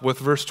him up with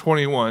verse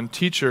 21.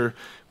 Teacher,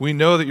 we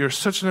know that you're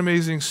such an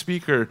amazing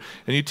speaker,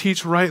 and you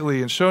teach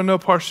rightly and show no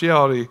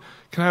partiality.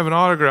 Can I have an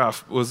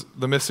autograph? Was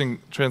the missing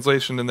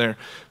translation in there.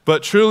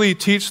 But truly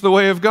teach the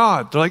way of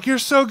God. They're like, you're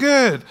so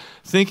good,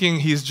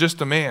 thinking he's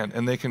just a man,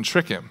 and they can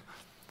trick him.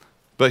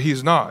 But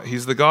he's not.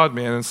 He's the God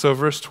man. And so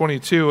verse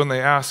 22, when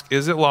they ask,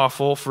 is it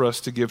lawful for us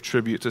to give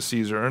tribute to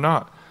Caesar or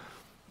not?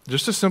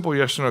 Just a simple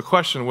yes or no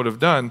question would have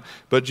done.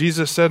 But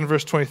Jesus said in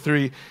verse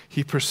 23,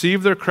 he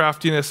perceived their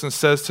craftiness and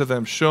says to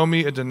them, show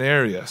me a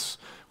denarius,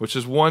 which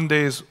is 1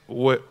 day's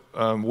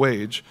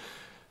wage.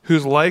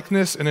 Whose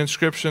likeness and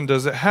inscription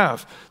does it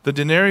have? The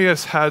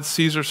denarius had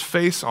Caesar's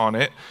face on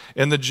it,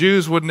 and the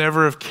Jews would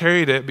never have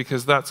carried it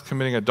because that's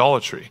committing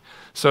idolatry.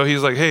 So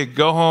he's like, hey,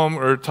 go home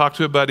or talk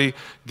to a buddy,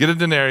 get a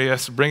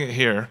denarius, bring it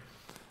here.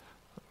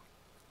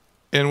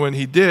 And when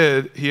he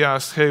did, he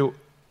asked, hey,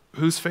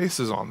 whose face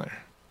is on there?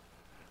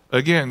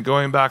 Again,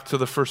 going back to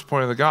the first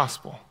point of the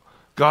gospel,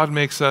 God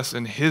makes us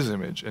in his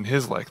image and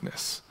his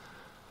likeness.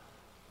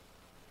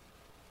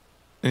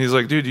 And he's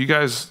like, dude, you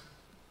guys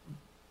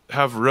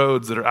have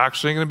roads that are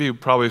actually going to be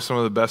probably some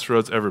of the best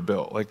roads ever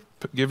built. Like,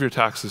 give your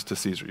taxes to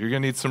Caesar. You're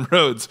going to need some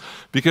roads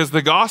because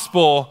the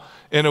gospel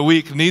in a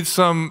week needs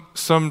some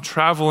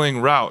traveling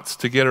routes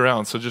to get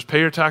around. So just pay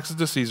your taxes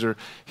to Caesar.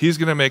 He's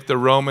going to make the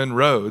Roman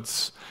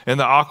roads and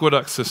the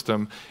aqueduct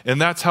system. And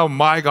that's how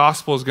my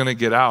gospel is going to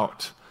get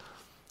out.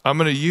 I'm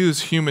going to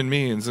use human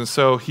means. And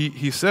so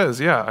he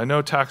says, yeah, I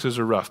know taxes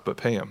are rough, but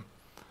pay them.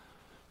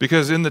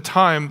 Because in the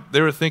time,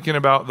 they were thinking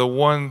about the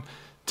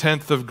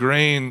 1/10 of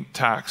grain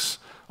tax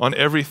on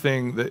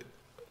everything that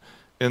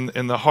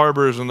in the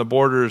harbors and the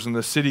borders and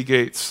the city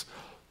gates,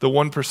 the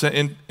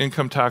 1%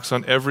 income tax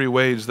on every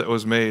wage that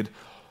was made.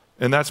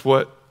 And that's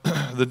what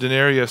the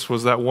denarius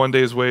was, that 1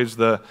 day's wage.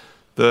 The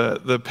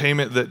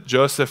payment that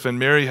Joseph and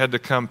Mary had to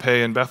come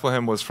pay in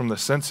Bethlehem was from the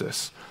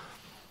census.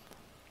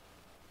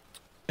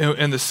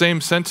 And the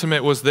same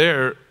sentiment was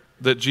there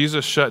that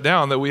Jesus shut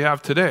down that we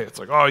have today. It's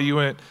like, oh, you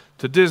went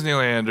to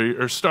Disneyland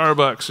or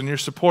Starbucks and you're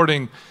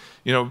supporting,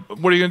 what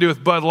are you going to do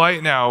with Bud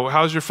Light now?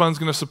 How's your funds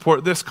going to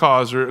support this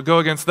cause or go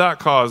against that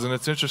cause? And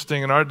it's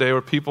interesting in our day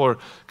where people are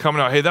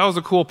coming out, hey, that was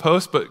a cool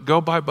post, but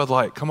go buy Bud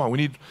Light. Come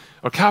on,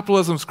 our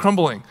capitalism's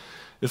crumbling.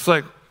 It's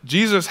like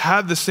Jesus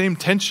had the same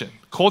tension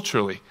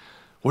culturally.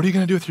 What are you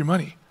going to do with your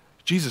money?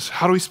 Jesus,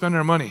 how do we spend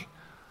our money?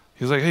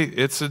 He's like, hey,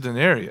 it's a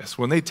denarius.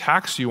 When they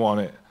tax you on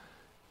it,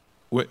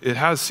 it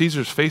has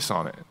Caesar's face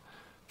on it.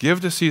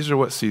 Give to Caesar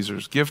what's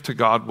Caesar's. Give to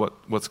God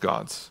what's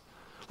God's.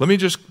 Let me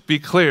just be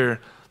clear.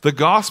 The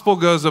gospel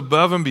goes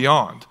above and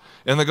beyond.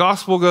 And the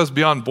gospel goes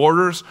beyond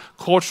borders,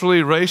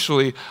 culturally,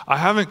 racially. I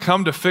haven't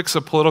come to fix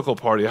a political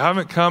party. I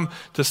haven't come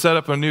to set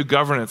up a new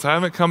governance. I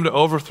haven't come to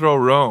overthrow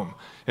Rome.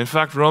 In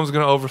fact, Rome's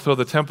going to overthrow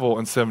the temple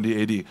in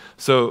 70 AD.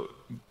 So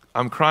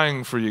I'm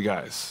crying for you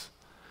guys.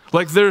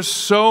 Like, there's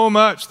so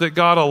much that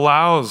God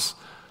allows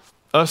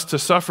us to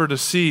suffer to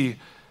see.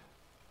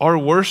 Our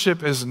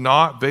worship is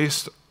not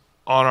based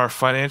on our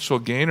financial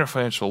gain or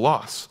financial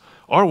loss.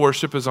 Our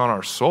worship is on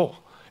our soul.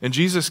 And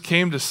Jesus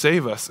came to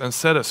save us and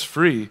set us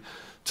free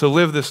to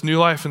live this new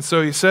life. And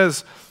so he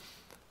says,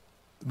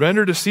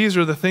 render to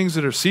Caesar the things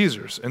that are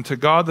Caesar's, and to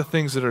God the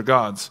things that are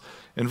God's.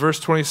 In verse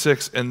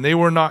 26, and they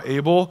were not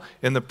able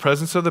in the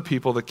presence of the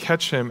people to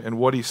catch him in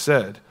what he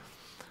said.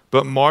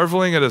 But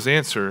marveling at his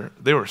answer,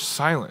 they were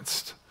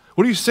silenced.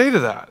 What do you say to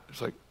that?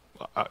 It's like,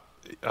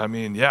 I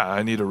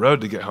need a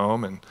road to get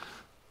home, and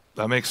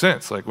that makes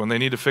sense. Like when they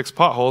need to fix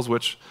potholes,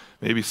 which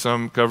maybe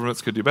some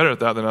governments could do better at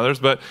that than others,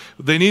 but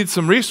they need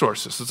some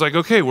resources. It's like,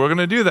 okay, we're going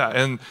to do that.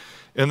 And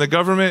the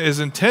government is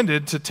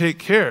intended to take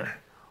care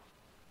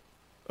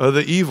of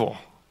the evil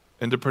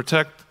and to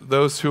protect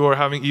those who are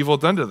having evil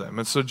done to them.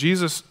 And so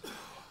Jesus'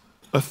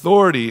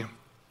 authority,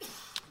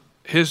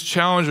 his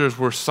challengers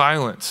were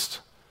silenced.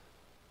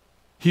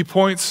 He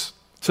points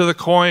to the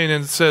coin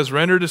and says,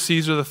 render to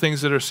Caesar the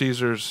things that are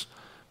Caesar's,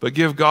 but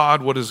give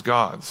God what is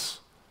God's.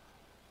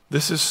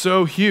 This is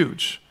so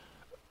huge.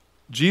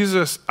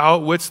 Jesus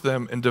outwits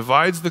them and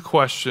divides the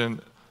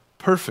question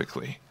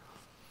perfectly.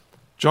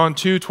 John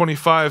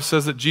 2:25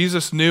 says that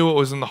Jesus knew what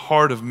was in the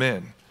heart of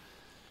men.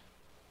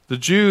 The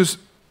Jews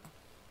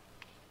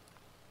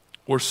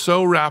were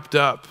so wrapped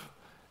up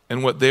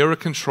in what they were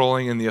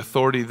controlling and the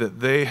authority that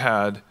they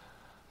had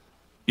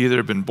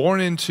either been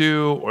born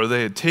into or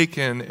they had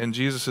taken, and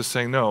Jesus is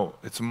saying, no,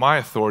 it's my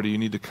authority you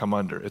need to come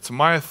under. It's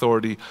my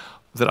authority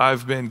that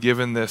I've been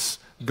given this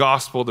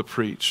gospel to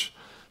preach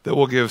that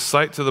will give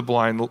sight to the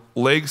blind,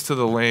 legs to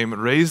the lame,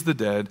 raise the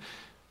dead,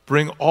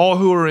 bring all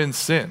who are in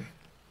sin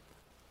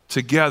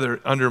together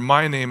under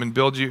my name and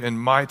build you in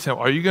my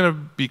temple. Are you going to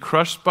be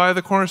crushed by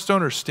the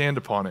cornerstone or stand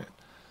upon it?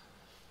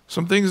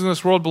 Some things in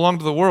this world belong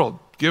to the world.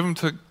 Give them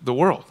to the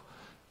world.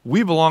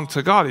 We belong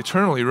to God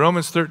eternally.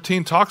 Romans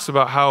 13 talks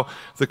about how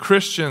the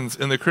Christians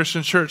in the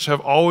Christian church have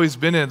always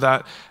been at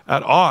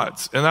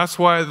odds. And that's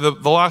why the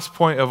last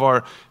point of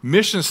our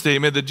mission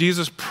statement that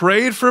Jesus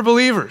prayed for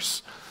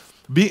believers.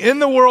 Be in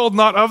the world,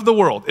 not of the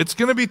world. It's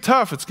going to be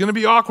tough. It's going to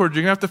be awkward.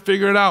 You're going to have to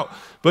figure it out.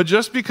 But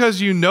just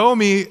because you know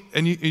me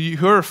and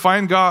whoever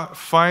finds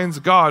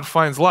God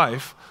finds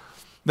life,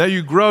 now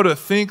you grow to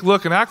think,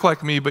 look, and act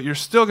like me, but you're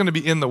still going to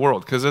be in the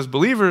world. Because as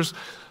believers,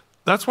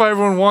 that's why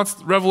everyone wants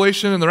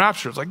revelation and the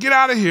rapture. It's like, get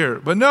out of here.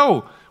 But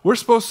no, we're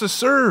supposed to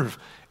serve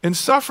and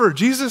suffer.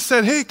 Jesus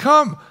said, hey,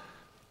 come.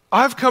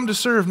 I've come to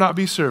serve, not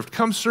be served.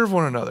 Come serve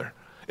one another.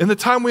 In the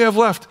time we have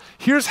left,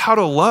 here's how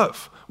to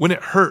love when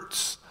it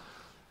hurts.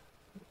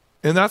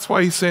 And that's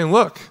why he's saying,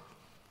 look,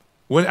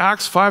 when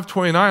Acts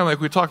 5:29,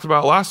 like we talked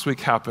about last week,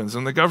 happens,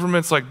 and the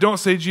government's like, don't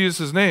say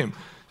Jesus' name.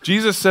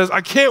 Jesus says,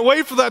 I can't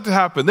wait for that to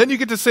happen. Then you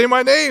get to say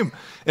my name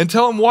and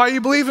tell them why you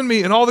believe in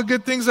me and all the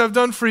good things I've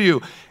done for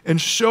you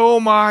and show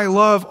my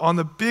love on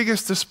the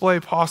biggest display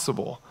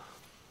possible.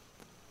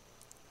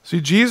 See,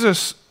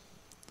 Jesus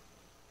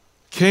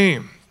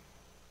came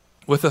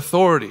with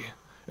authority.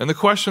 And the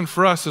question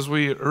for us as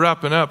we are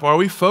wrapping up, are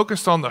we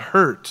focused on the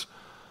hurt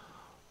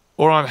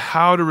or on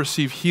how to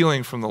receive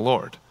healing from the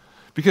Lord?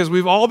 Because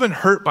we've all been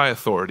hurt by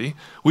authority.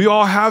 We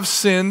all have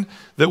sin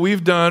that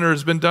we've done or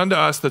has been done to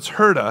us that's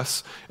hurt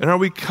us. And are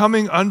we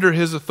coming under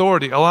his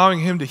authority, allowing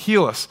him to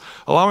heal us,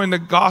 allowing the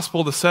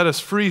gospel to set us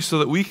free so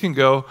that we can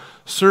go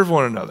serve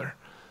one another?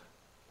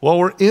 Well,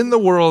 we're in the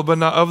world, but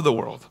not of the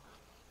world.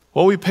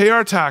 Well, we pay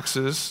our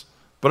taxes,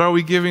 but are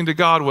we giving to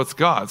God what's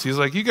God's? He's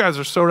like, you guys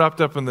are so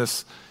wrapped up in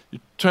this.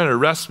 You're trying to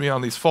arrest me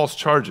on these false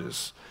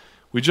charges.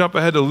 We jump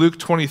ahead to Luke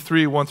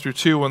 23,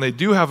 1-2, when they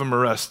do have him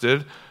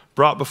arrested,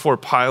 brought before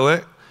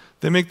Pilate.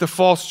 They make the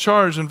false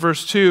charge in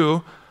verse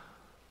 2.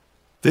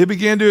 They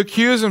began to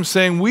accuse him,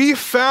 saying, we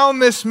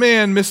found this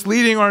man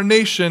misleading our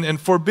nation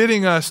and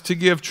forbidding us to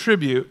give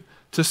tribute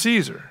to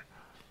Caesar,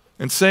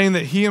 and saying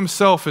that he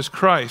himself is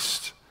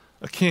Christ,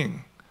 a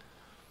king.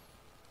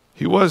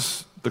 He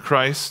was the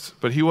Christ,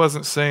 but he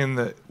wasn't saying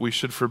that we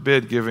should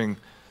forbid giving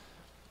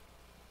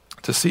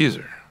to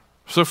Caesar.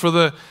 So for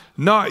the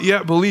not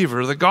yet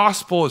believer, the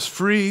gospel is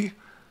free.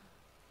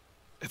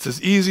 It's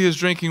as easy as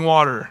drinking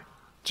water,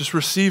 just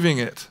receiving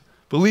it,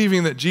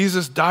 believing that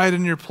Jesus died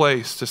in your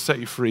place to set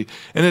you free.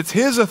 And it's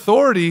his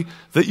authority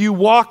that you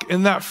walk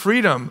in that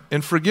freedom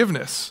and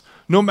forgiveness,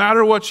 no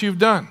matter what you've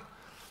done.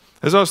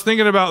 As I was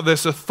thinking about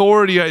this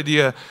authority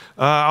idea,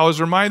 I was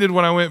reminded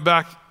when I went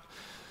back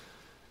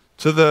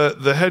to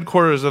the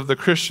headquarters of the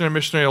Christian and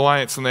Missionary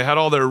Alliance, and they had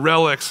all their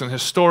relics and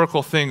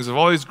historical things of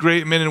all these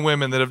great men and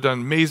women that have done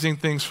amazing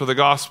things for the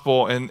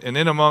gospel. And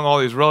in among all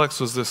these relics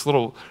was this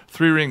little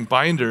 3-ring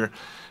binder,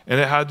 and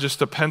it had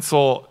just a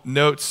pencil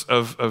notes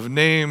of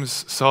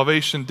names,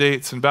 salvation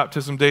dates, and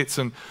baptism dates.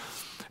 And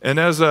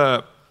as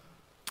I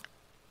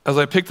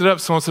picked it up,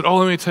 someone said, oh,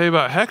 let me tell you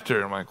about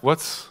Hector. I'm like,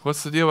 what's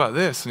the deal about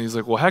this? And he's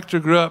like, well, Hector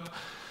grew up,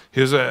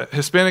 he was a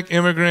Hispanic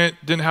immigrant,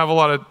 didn't have a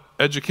lot of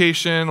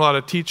education, a lot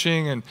of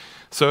teaching. And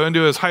so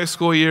into his high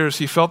school years,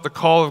 he felt the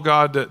call of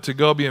God to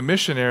go be a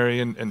missionary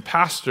and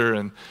pastor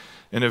and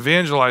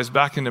evangelize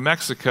back into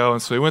Mexico.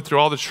 And so he went through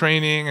all the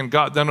training and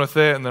got done with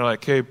it. And they're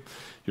like, hey,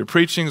 your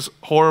preaching's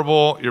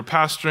horrible, your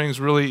pastoring's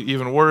really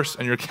even worse,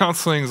 and your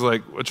counseling's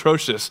like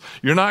atrocious.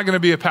 You're not going to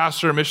be a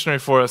pastor or missionary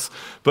for us,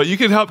 but you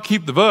can help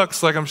keep the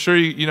books. Like I'm sure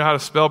you know how to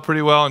spell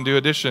pretty well and do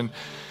addition.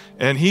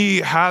 And he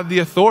had the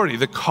authority,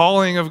 the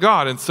calling of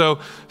God. And so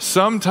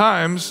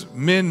sometimes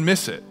men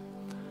miss it,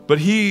 but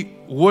he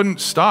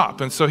wouldn't stop.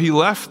 And so he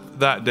left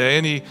that day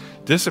and he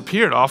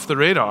disappeared off the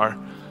radar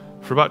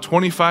for about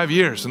 25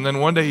 years. And then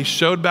one day he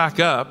showed back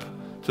up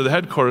to the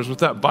headquarters with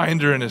that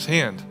binder in his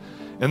hand.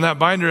 And that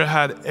binder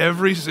had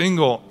every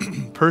single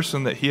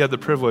person that he had the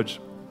privilege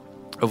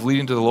of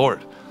leading to the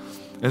Lord.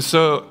 And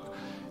so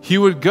he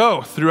would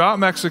go throughout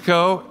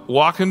Mexico,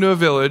 walk into a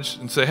village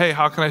and say, hey,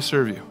 how can I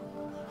serve you?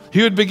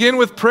 He would begin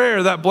with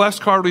prayer, that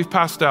blessed card we've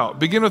passed out.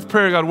 Begin with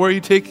prayer, God, where are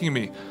you taking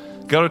me?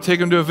 God would take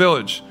him to a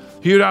village.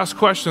 He would ask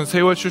questions,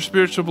 hey, what's your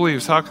spiritual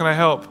beliefs? How can I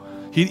help?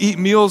 He'd eat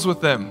meals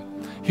with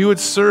them. He would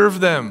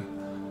serve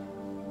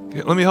them.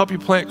 Let me help you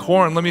plant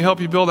corn. Let me help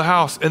you build a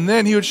house. And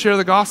then he would share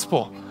the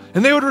gospel.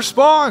 And they would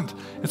respond.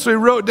 And so he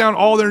wrote down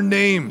all their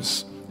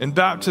names and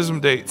baptism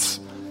dates.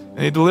 And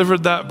he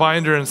delivered that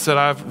binder and said,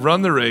 I've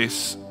run the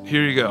race.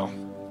 Here you go.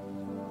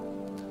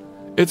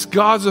 It's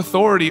God's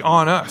authority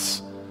on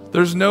us.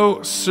 There's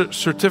no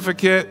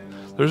certificate.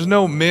 There's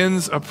no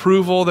men's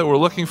approval that we're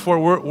looking for.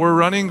 We're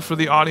running for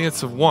the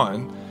audience of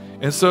one.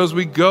 And so as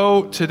we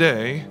go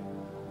today,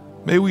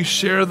 may we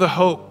share the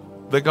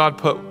hope that God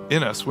put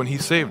in us when he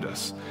saved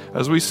us.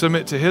 As we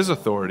submit to his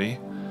authority,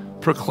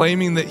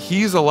 proclaiming that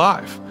he's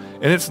alive.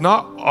 And it's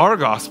not our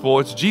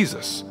gospel, it's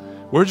Jesus.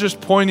 We're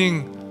just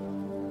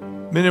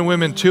pointing men and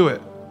women to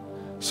it.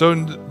 So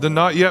the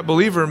not yet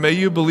believer, may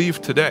you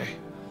believe today.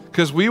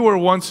 Because we were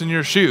once in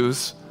your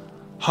shoes,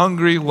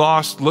 hungry,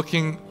 lost,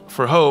 looking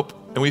for hope,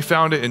 and we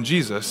found it in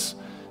Jesus.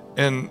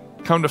 And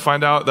come to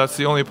find out that's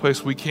the only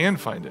place we can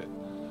find it.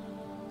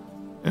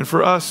 And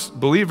for us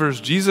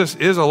believers, Jesus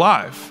is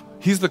alive.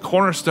 He's the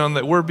cornerstone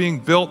that we're being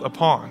built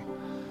upon.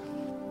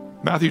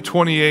 Matthew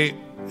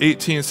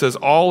 28:18 says,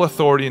 all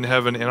authority in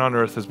heaven and on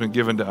earth has been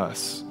given to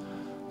us.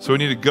 So we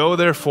need to go,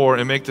 therefore,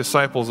 and make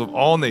disciples of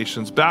all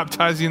nations,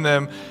 baptizing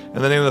them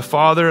in the name of the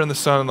Father and the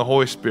Son and the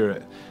Holy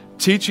Spirit,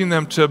 teaching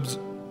them to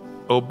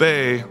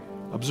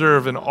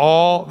observe in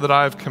all that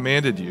I have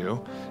commanded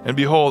you. And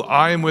behold,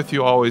 I am with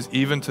you always,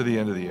 even to the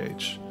end of the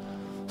age.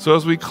 So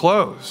as we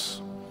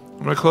close,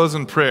 I'm going to close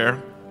in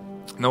prayer,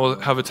 and then we'll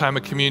have a time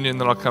of communion,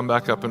 then I'll come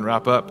back up and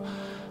wrap up.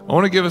 I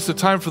want to give us a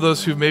time for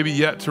those who've maybe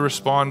yet to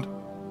respond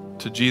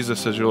to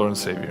Jesus as your Lord and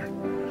Savior.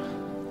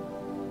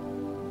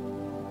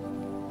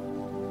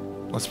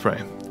 Let's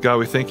pray. God,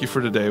 we thank you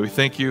for today. We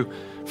thank you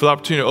for the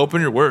opportunity to open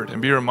your word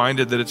and be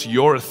reminded that it's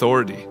your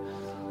authority.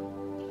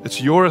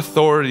 It's your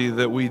authority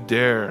that we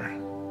dare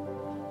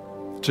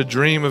to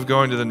dream of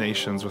going to the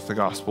nations with the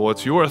gospel.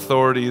 It's your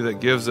authority that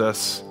gives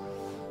us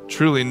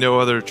truly no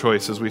other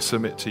choice as we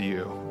submit to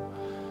you.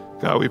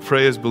 God, we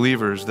pray as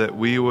believers that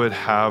we would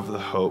have the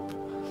hope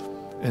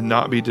and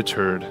not be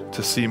deterred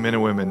to see men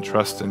and women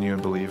trust in you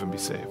and believe and be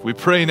saved. We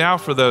pray now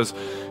for those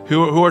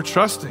who are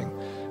trusting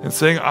and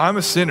saying, I'm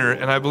a sinner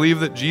and I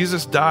believe that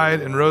Jesus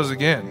died and rose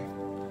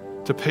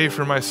again to pay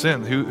for my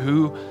sin,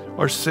 who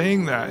are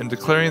saying that and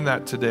declaring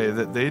that today,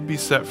 that they'd be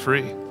set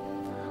free.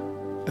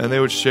 And they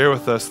would share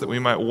with us that we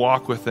might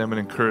walk with them and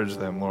encourage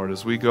them, Lord,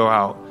 as we go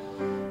out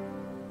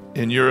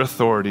in your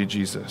authority,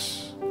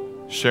 Jesus,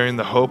 sharing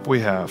the hope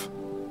we have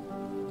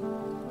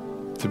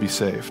to be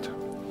saved.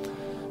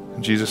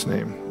 In Jesus'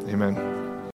 name, amen.